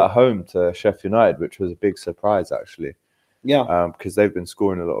tough. At home to Sheffield United, which was a big surprise, actually. Yeah. Because they've been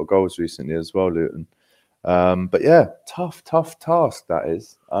scoring a lot of goals recently as well, Luton. But yeah, tough task that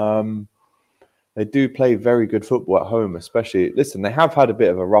is. They do play very good football at home, especially. Listen, they have had a bit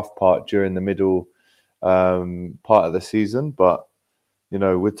of a rough part during the middle part of the season, but you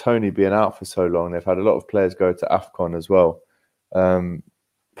know, with Toney being out for so long, they've had a lot of players go to AFCON as well.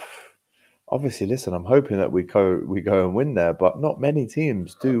 Obviously, listen, I'm hoping that we go and win there, but not many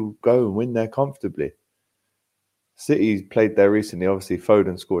teams do go and win there comfortably. City played there recently. Obviously,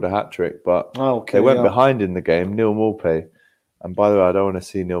 Foden scored a hat-trick, but they went behind in the game. Neil Maupay. And by the way, I don't want to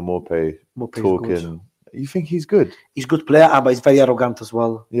see Neil Maupay talking. Good. You think he's good? He's a good player, but he's very arrogant as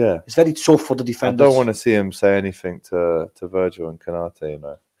well. Yeah. It's very tough for the defenders. I don't want to see him say anything to Virgil and Konate, you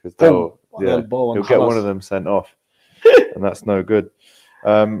know, because he'll get one of them sent off, and that's no good.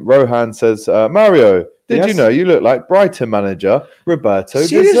 Rohan says, Mario, did you know you look like Brighton manager Roberto De Zerbi?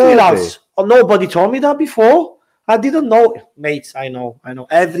 Seriously, lads? Oh, nobody told me that before. I didn't know. Mate, I know.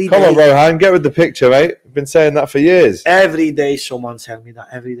 Every day. Come on, Rohan, get with the picture, mate. I've been saying that for years. Every day someone tells me that.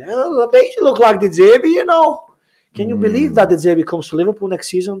 Every day. Oh, mate, you look like De Zerbi, you know. Can you believe that De Zerbi comes to Liverpool next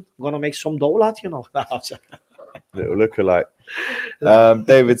season? Going to make some dough, lad, you know. Little lookalike.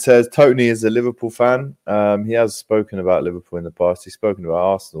 David says, Toney is a Liverpool fan. He has spoken about Liverpool in the past. He's spoken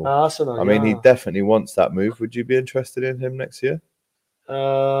about Arsenal. I mean, he definitely wants that move. Would you be interested in him next year?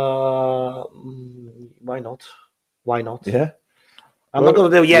 Why not? Why not? Yeah. I'm not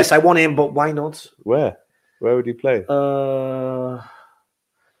going to do yes, I want him, but why not? Where would he play?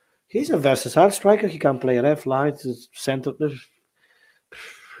 He's a versatile striker. He can play left, right, centre.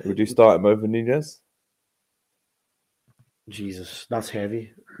 Would you start him over Nunez? Jesus, that's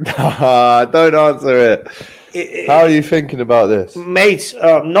heavy. Don't answer it. How are you thinking about this? Mate,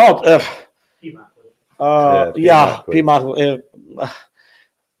 not. P-Mark.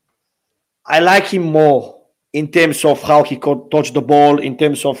 I like him more in terms of how he could touch the ball, in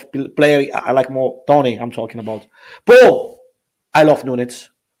terms of player. I like more Toney, I'm talking about. But I love Nunez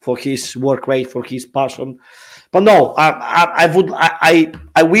for his work rate, for his passion. But no, I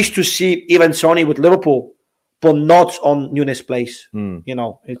wish to see even Toney with Liverpool, but not on Nunez' place. You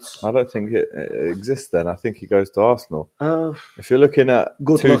know, it's. I don't think it exists then. I think he goes to Arsenal. If you're looking at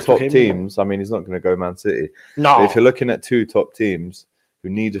two top teams, I mean, he's not going to go Man City. No. But if you're looking at two top teams who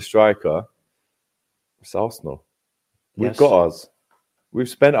need a striker, it's Arsenal. We've got ours. We've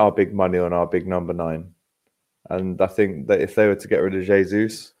spent our big money on our big number 9. And I think that if they were to get rid of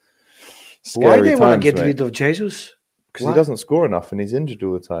Jesus, why do they want to get rid of Jesus? Because he doesn't score enough and he's injured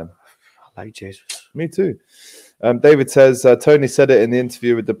all the time. I like Jesus. Me too. David says, Toney said it in the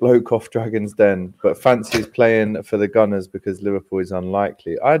interview with the bloke off Dragon's Den, but fancies playing for the Gunners because Liverpool is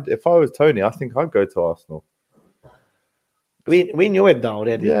unlikely. If I was Toney, I think I'd go to Arsenal. We knew it now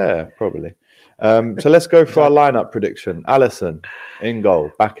already. Yeah, probably. So let's go for our lineup prediction. Alisson in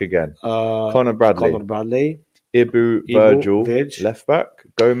goal, back again. Connor Bradley. Ibu Virgil, left back.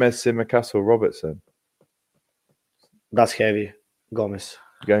 Gomez, Simicast or Robertson. That's heavy. Gomez.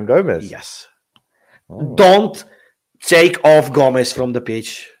 You going Gomez? Yes. Oh. Don't take off Gomez from the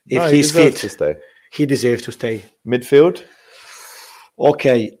pitch. If he's fit, to stay. He deserves to stay. Midfield?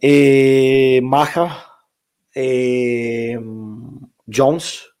 Okay. Maha,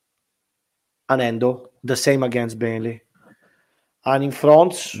 Jones, and Endo. The same against Burnley. And in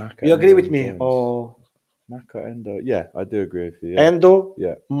front, you agree with me? Or Maka, Endo. Yeah, I do agree with you. Endo,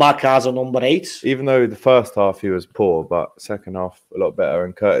 yeah. Maka as a number 8. Even though the first half he was poor, but second half a lot better,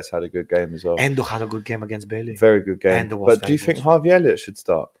 and Curtis had a good game as well. Endo had a good game against Bailey. Very good game. But do you think Harvey Elliott should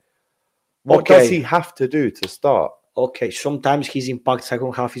start? What does he have to do to start? Okay, sometimes his impact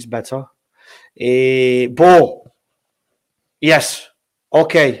second half is better. Bo, yes.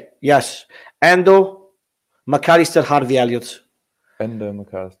 Okay, yes. Endo, McAllister, Harvey Elliott. Endo,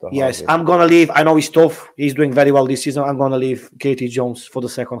 McAllister, yes, Harvey. I'm going to leave. I know he's tough. He's doing very well this season. I'm going to leave Katie Jones for the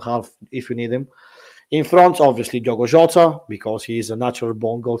second half if you need him. In front, obviously, Diogo Jota, because he is a natural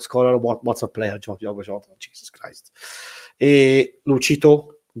born goal scorer. What's a player, Diogo Jota? Jesus Christ. Luchito,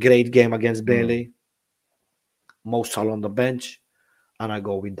 great game against Bailey. Mo Salah on the bench. And I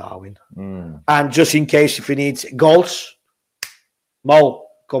go with Darwin. And just in case if he needs goals, Mo,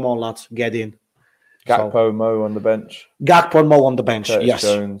 come on, lads, get in. Gakpo, Mo on the bench. Gakpo and Mo on the bench, Curtis yes.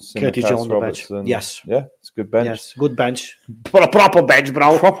 Jones, Curtis Jones on the bench, Robertson. yes. Yeah, it's a good bench. Yes, good bench. A proper bench,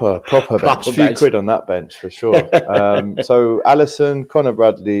 bro. Proper bench. A few quid on that bench for sure. So Alisson, Connor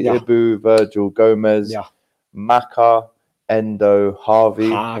Bradley, Ibu, Virgil, Gomez, Maka, Endo,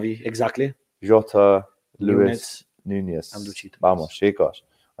 Harvey, exactly. Jota, Luis, Nunez, and Luchito. Vamos, chicos.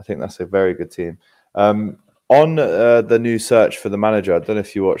 I think that's a very good team. On the new search for the manager, I don't know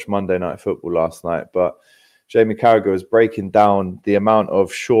if you watched Monday Night Football last night, but Jamie Carragher was breaking down the amount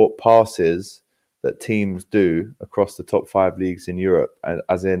of short passes that teams do across the top 5 leagues in Europe,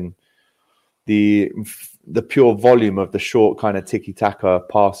 as in the pure volume of the short kind of tiki-taka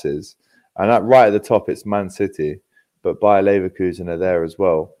passes. And right at the top, it's Man City, but Bayer Leverkusen are there as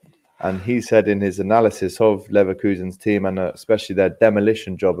well. And he said in his analysis of Leverkusen's team, and especially their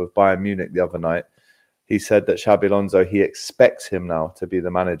demolition job of Bayern Munich the other night, he said that Xabi Alonso, he expects him now to be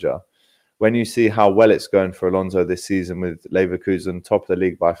the manager. When you see how well it's going for Alonso this season with Leverkusen top of the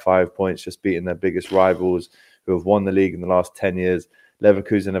league by 5 points, just beating their biggest rivals who have won the league in the last 10 years.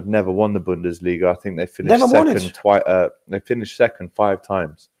 Leverkusen have never won the Bundesliga. I think they finished second twice. They finished second 5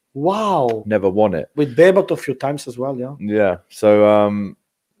 times. Wow. Never won it. With Bebert a few times as well, yeah. Yeah.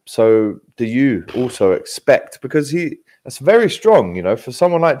 So do you also expect, because that's very strong, you know, for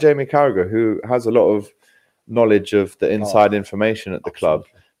someone like Jamie Carragher, who has a lot of knowledge of the inside information at the club,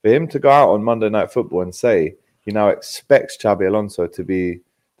 for him to go out on Monday Night Football and say he now expects Xabi Alonso to be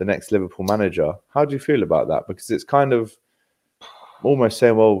the next Liverpool manager, how do you feel about that? Because it's kind of almost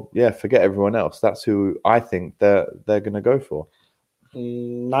saying, well, yeah, forget everyone else. That's who I think they're going to go for.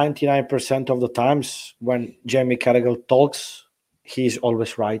 99% of the times when Jamie Carragher talks, he's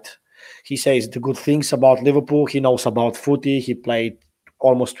always right. He says the good things about Liverpool. He knows about footy. He played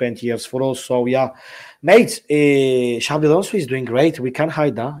almost 20 years for us. So, yeah. Mate, Xabi Alonso is doing great. We can't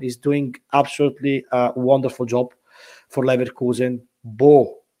hide that. He's doing absolutely a wonderful job for Leverkusen. But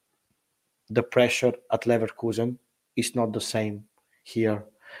the pressure at Leverkusen is not the same here.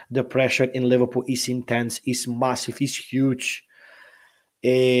 The pressure in Liverpool is intense, is massive, is huge.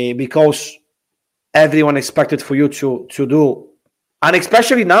 Because everyone expected for you to do. And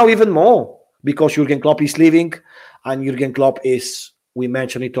especially now, even more, because Jurgen Klopp is leaving, and Jurgen Klopp is, we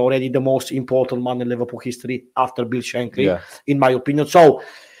mentioned it already, the most important man in Liverpool history after Bill Shankly, in my opinion. So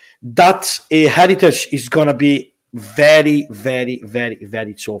that heritage is going to be very, very, very,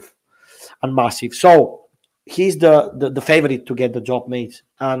 very tough and massive. So he's the favorite to get the job made.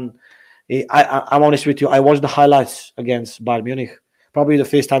 And I'm honest with you, I watched the highlights against Bayern Munich. Probably the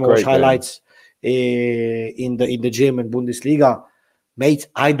first time I watched highlights in the gym in Bundesliga. Mate,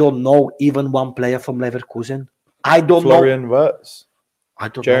 I don't know even one player from Leverkusen. I don't know. Florian Wirtz. I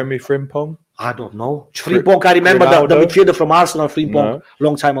don't Jeremy know. Frimpong. I don't know. Frimpong, I remember the midfielder from Arsenal, Frimpong,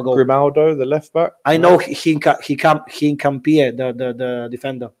 long time ago. Grimaldo, the left back. I know Hincapié, the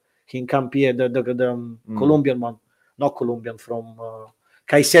defender. Hincapié, the Colombian man. Not Colombian, from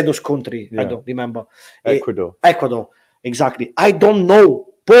Caicedo's country. I don't remember. Ecuador, exactly. I don't know.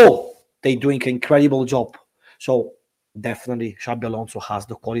 But they're doing an incredible job. So definitely Xabi Alonso has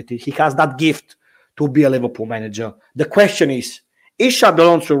the quality. He has that gift to be a Liverpool manager. The question is Xabi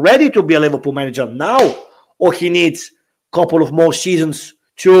Alonso ready to be a Liverpool manager now, or he needs a couple of more seasons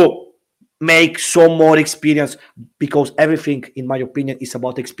to make some more experience? Because everything, in my opinion, is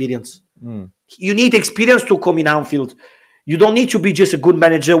about experience. You need experience to come in Anfield. You don't need to be just a good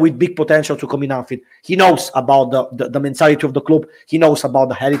manager with big potential to come in Anfield. He knows about the mentality of the club. He knows about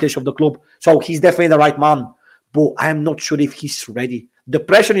the heritage of the club. So he's definitely the right man. But I'm not sure if he's ready. The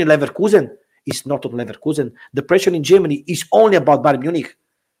pressure in Leverkusen is not on Leverkusen. The pressure in Germany is only about Bayern Munich.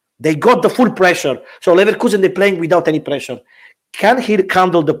 They got the full pressure. So Leverkusen, they're playing without any pressure. Can he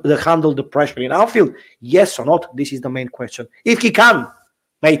handle the pressure in Anfield? Yes or not? This is the main question. If he can,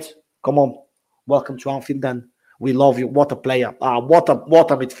 mate, come on. welcome to Anfield, then we love you. What a player. What a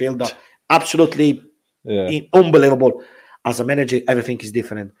midfielder. Absolutely unbelievable. As a manager, everything is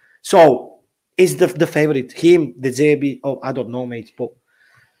different. So, is the favorite him, the Zebi? Oh, I don't know, mate. But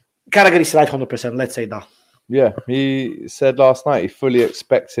Carragher is right 100%. Let's say that. Yeah, he said last night he fully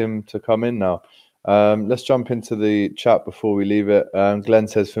expects him to come in now. Let's jump into the chat before we leave it. Glenn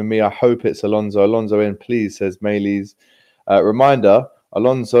says, for me, I hope it's Alonso. Alonso in, please, says Mayleys. Reminder,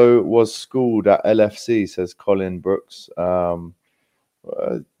 Alonso was schooled at LFC, says Colin Brooks. In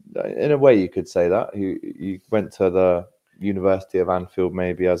a way, you could say that. He went to the University of Anfield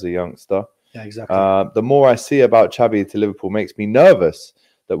maybe as a youngster. Yeah, exactly. The more I see about Xabi to Liverpool makes me nervous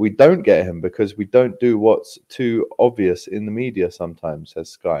that we don't get him because we don't do what's too obvious in the media sometimes, says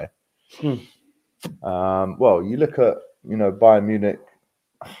Sky. Well, you look at, Bayern Munich,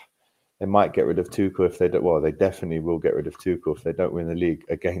 they might get rid of Tuchel if they don't. Well, they definitely will get rid of Tuchel if they don't win the league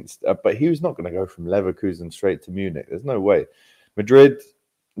against. But he was not going to go from Leverkusen straight to Munich. There's no way. Madrid,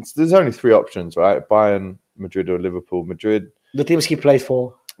 there's only three options, right? Bayern, Madrid, or Liverpool. Madrid. The teams he played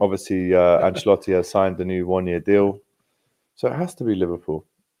for. Obviously, Ancelotti has signed a new one-year deal. So it has to be Liverpool.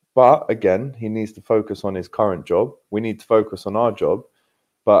 But again, he needs to focus on his current job. We need to focus on our job.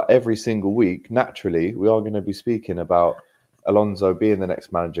 But every single week, naturally, we are going to be speaking about Alonso being the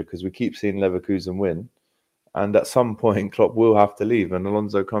next manager because we keep seeing Leverkusen win. And at some point, Klopp will have to leave and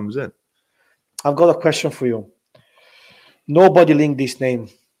Alonso comes in. I've got a question for you. Nobody linked this name,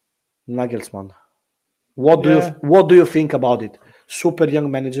 Nagelsmann. What do you think about it? Super young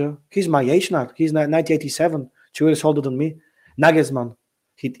manager. He's my age now. He's 1987, 2 years older than me. Nagelsmann.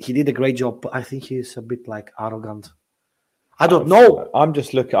 He did a great job, but I think he's a bit arrogant. I don't know. I'm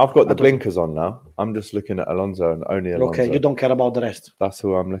just looking. I've got the blinkers on now. I'm just looking at Alonso and only Alonso. Okay, you don't care about the rest. That's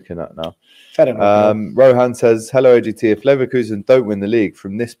who I'm looking at now. Fair enough. Rohan says, hello, AGT. If Leverkusen don't win the league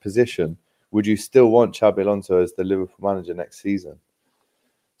from this position, would you still want Xabi Alonso as the Liverpool manager next season?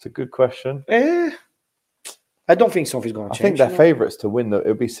 It's a good question. I don't think something's going to change. I think they're favourites to win. It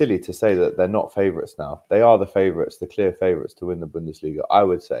would be silly to say that they're not favourites now. They are the favourites, the clear favourites to win the Bundesliga, I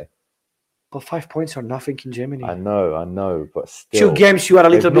would say. But 5 points are nothing in Germany. I know, but still. 2 games, you are a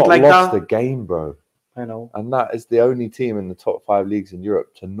little bit like that. They've not lost a game, bro. I know. And that is the only team in the top 5 leagues in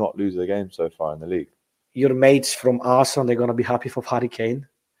Europe to not lose a game so far in the league. Your mates from Arsenal, they're going to be happy for Harry Kane.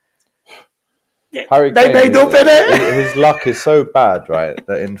 Harry Kane, his luck is so bad, right,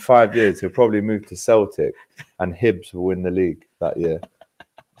 that in 5 years he'll probably move to Celtic and Hibs will win the league that year.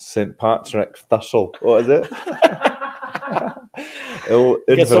 St. Patrick Thistle, what is it?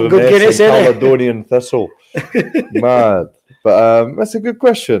 Get some good Guinness in it. Caledonian Thistle. Mad. But that's a good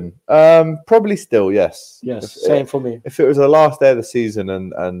question. Probably still, yes. Yes, same for me. If it was the last day of the season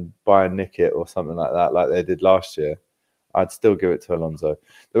and Bayern nick it or something like that, like they did last year, I'd still give it to Alonso.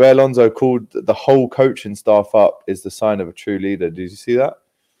 The way Alonso called the whole coaching staff up is the sign of a true leader. Did you see that?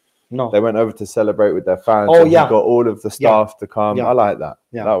 No. They went over to celebrate with their fans. Oh, and yeah. Got all of the staff to come. Yeah. I like that.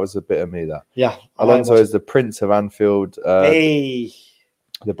 Yeah. That was a bit of me, that. Yeah. Alonso is the Prince of Anfield. Hey.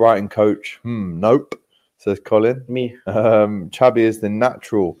 The Brighton coach. Nope, says Colin. Me. Xabi is the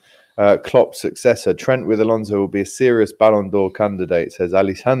natural Klopp successor. Trent with Alonso will be a serious Ballon d'Or candidate, says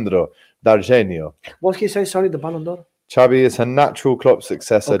Alessandro D'Argenio. What did he say? Sorry, the Ballon d'Or? Xabi is a natural Klopp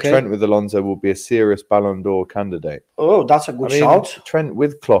successor. Okay. Trent with Alonso will be a serious Ballon d'Or candidate. Oh, that's a good shout. Trent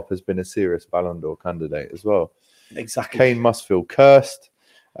with Klopp has been a serious Ballon d'Or candidate as well. Exactly. Kane must feel cursed.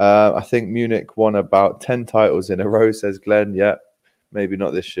 I think Munich won about 10 titles in a row, says Glenn. Yeah, maybe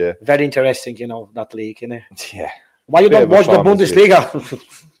not this year. Very interesting, that league, innit? Yeah. Why you don't watch the Bundesliga?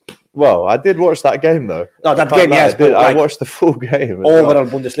 Well, I did watch that game, though. No, that game, yes. I watched the full game. Overall,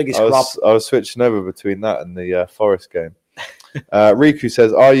 Bundesliga is crap. I was switching over between that and the Forest game. Riku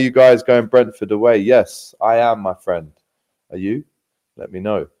says, are you guys going Brentford away? Yes, I am, my friend. Are you? Let me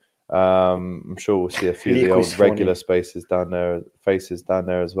know. I'm sure we'll see a few of the old regular faces down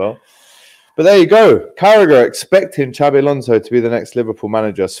there as well. But there you go. Carragher expecting Xabi Alonso to be the next Liverpool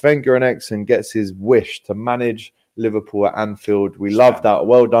manager. Sven Göran gets his wish to manage Liverpool at Anfield. We love that.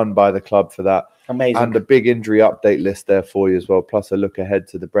 Well done by the club for that. Amazing. And a big injury update list there for you as well. Plus a look ahead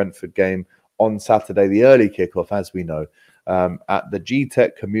to the Brentford game on Saturday, the early kickoff, as we know, at the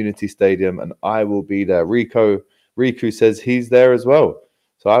GTEC Community Stadium. And I will be there. Riku says he's there as well.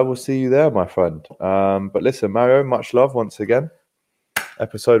 So I will see you there, my friend. But listen, Mario, much love once again.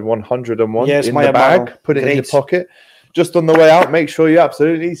 Episode 101 in the bag. Put it in your pocket. Just on the way out, make sure you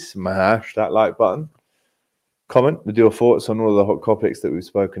absolutely smash that like button. Comment with your thoughts on all of the hot topics that we've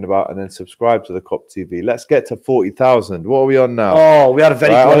spoken about, and then subscribe to the Cop TV. Let's get to 40,000. What are we on now? Oh, we are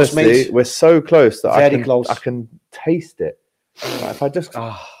very close, honestly, mate. We're so close that very close. I can taste it. If I just...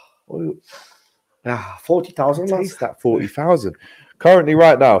 40,000. Taste that 40,000. Currently,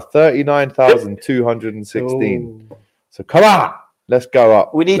 right now, 39,216. So come on, let's go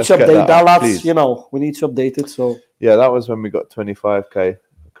up. We need Let's to get update that, lads. please. You know, we need to update it. So yeah, that was when we got 25k a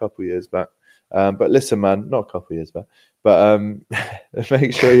couple years back. But listen, man, not a couple years back. But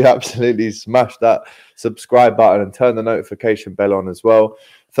make sure you absolutely smash that subscribe button and turn the notification bell on as well.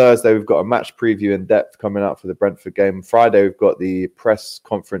 Thursday, we've got a match preview in depth coming up for the Brentford game. Friday, we've got the press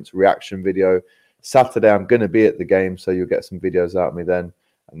conference reaction video. Saturday, I'm going to be at the game, so you'll get some videos out of me then.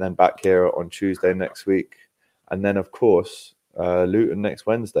 And then back here on Tuesday next week. And then, of course, Luton next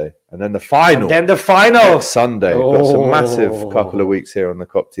Wednesday. And then the final. Next Sunday. We've got some massive couple of weeks here on the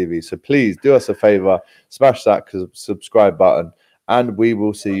Cop TV. So please do us a favour. Smash that subscribe button. And we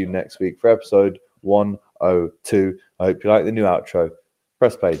will see you next week for episode 102. I hope you like the new outro.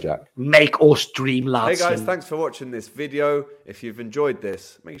 Press play, Jack. Make us dream, lads. Hey guys, thanks for watching this video. If you've enjoyed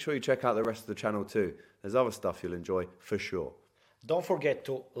this, make sure you check out the rest of the channel too. There's other stuff you'll enjoy for sure. Don't forget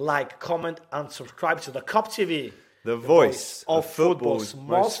to like, comment, and subscribe to the Cop TV, the voice of football's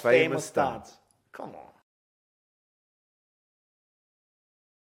most famous dads. Come on.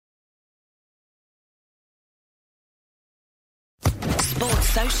 Sports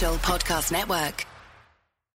Social Podcast Network.